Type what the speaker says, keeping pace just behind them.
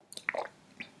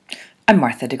I'm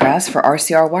Martha DeGrasse for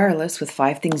RCR Wireless with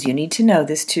 5 things you need to know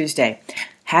this Tuesday.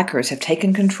 Hackers have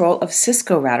taken control of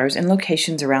Cisco routers in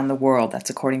locations around the world, that's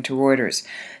according to Reuters.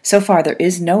 So far, there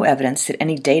is no evidence that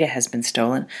any data has been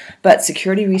stolen, but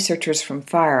security researchers from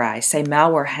FireEye say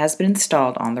malware has been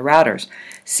installed on the routers.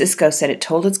 Cisco said it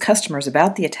told its customers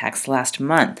about the attacks last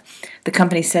month. The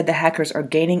company said the hackers are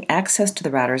gaining access to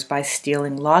the routers by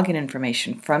stealing login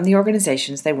information from the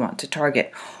organizations they want to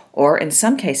target, or in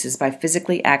some cases by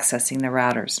physically accessing the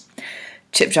routers.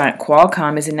 Chip giant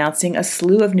Qualcomm is announcing a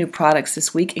slew of new products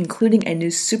this week, including a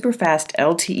new super-fast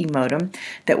LTE modem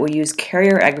that will use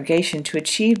carrier aggregation to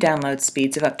achieve download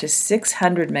speeds of up to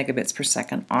 600 megabits per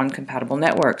second on compatible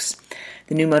networks.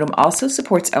 The new modem also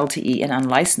supports LTE and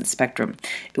unlicensed spectrum.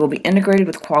 It will be integrated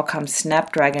with Qualcomm's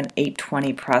Snapdragon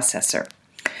 820 processor.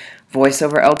 Voice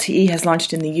over LTE has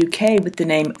launched in the UK with the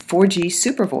name 4G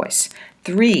SuperVoice.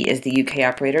 3 is the UK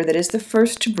operator that is the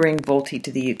first to bring VoLTE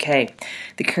to the UK.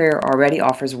 The carrier already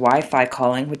offers Wi-Fi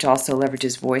calling, which also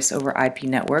leverages voice over IP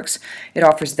networks. It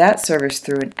offers that service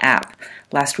through an app.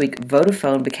 Last week,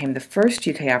 Vodafone became the first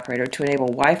UK operator to enable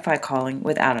Wi-Fi calling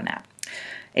without an app.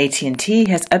 AT&T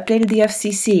has updated the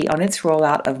FCC on its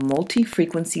rollout of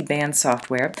multi-frequency band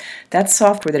software. That's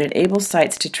software that enables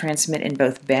sites to transmit in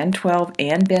both band 12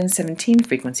 and band 17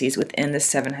 frequencies within the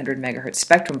 700 MHz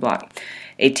spectrum block.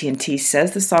 AT&T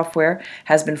says the software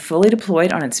has been fully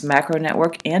deployed on its macro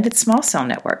network and its small cell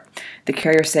network. The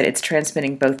carrier said it's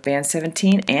transmitting both band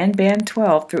 17 and band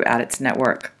 12 throughout its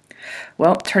network.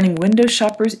 Well, turning Windows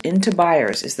shoppers into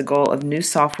buyers is the goal of new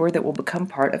software that will become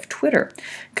part of Twitter.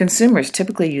 Consumers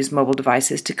typically use mobile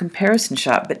devices to comparison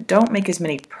shop, but don't make as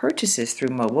many purchases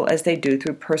through mobile as they do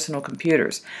through personal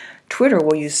computers. Twitter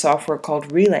will use software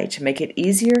called Relay to make it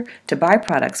easier to buy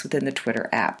products within the Twitter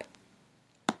app.